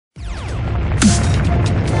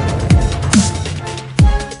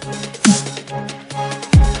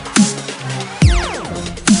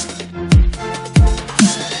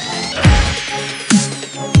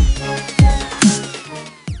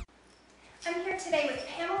I'm here today with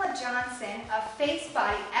Pamela Johnson of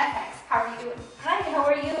Facebody FX. How are you doing? Hi, how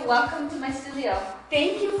are you? Welcome to my studio.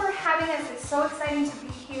 Thank you for having us. It's so exciting to be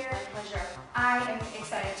here. My pleasure. I am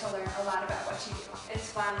excited to learn a lot about what you do.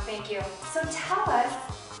 It's fun, thank you. So tell us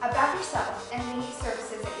about yourself and the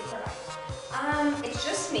services that you provide. It's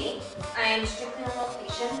just me. I am strictly on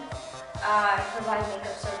location. I provide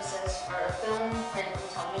makeup services for film, print, and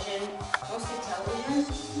television, mostly television.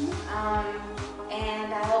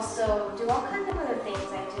 And I also do all kinds of other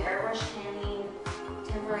things. I do airbrush tanning,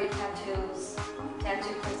 temporary tattoos,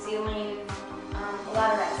 tattoo concealing, a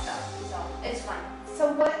lot of that stuff. So it's fun.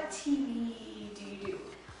 So what TV do you do?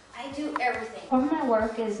 I do everything. Part of my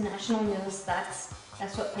work is national news. That's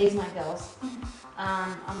what pays my bills.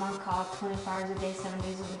 I'm on call 24 hours a day, 7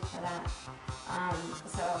 days a week for that.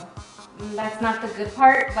 So that's not the good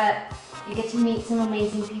part, but you get to meet some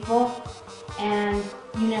amazing people, and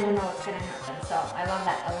you never know what's going to happen. So I love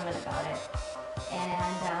that element about it. And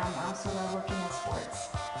I also love working in sports.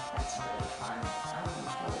 That's really fun.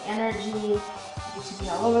 Feel the energy. You get to be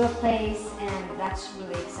all over the place, and that's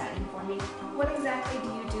really exciting for me. What exactly do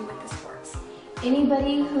you do with the sports?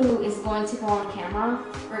 Anybody who is going to go on camera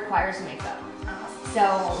requires makeup.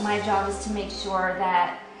 So my job is to make sure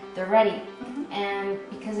that they're ready. And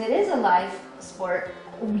because it is a live sport,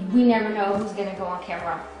 we never know who's going to go on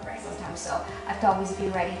camera sometimes. So I have to always be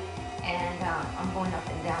ready. And I'm going up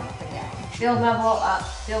and down, up and down. Field level up.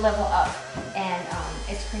 And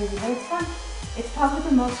it's crazy, but it's fun. It's probably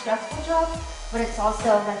the most stressful job, but it's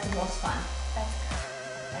also like the most fun.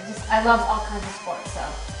 I love all kinds of sports, so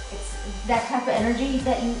it's that type of energy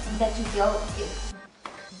that you feel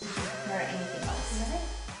compare to anything else.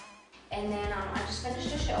 And then I just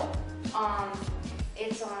finished a show.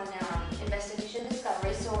 It's on Investigation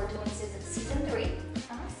Discovery, so we're doing season 3.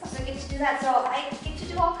 So I get to do that. So I get to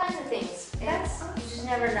do all kinds of things. That's awesome. You just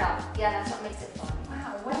never know. Yeah, that's what makes it fun.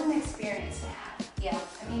 Wow, what an experience to have. Yeah,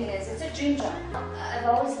 I mean it is. It's a dream job. I've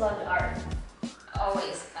always loved art.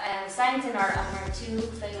 Always. And science and art are my 2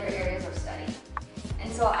 favorite areas of study.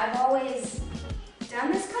 And so I've always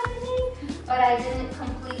done this kind of thing, but I didn't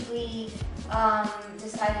completely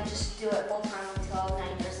decide to just do it full time until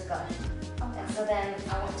 9 years ago. And so then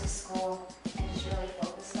I went to school and just really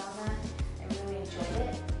focused on that. I really enjoyed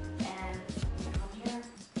it, and I'm here.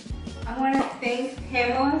 I want to thank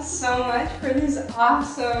Pamela so much for this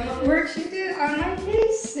awesome work she did on my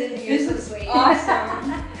face. This is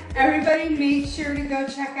awesome. Everybody make sure to go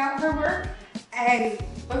check out her work and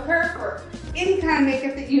book her for any kind of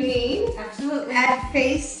makeup that you need. Absolutely. At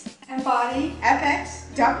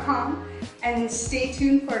faceandbodyfx.com, and stay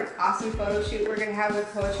tuned for an awesome photo shoot we're going to have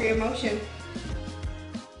with Poetry in Motion.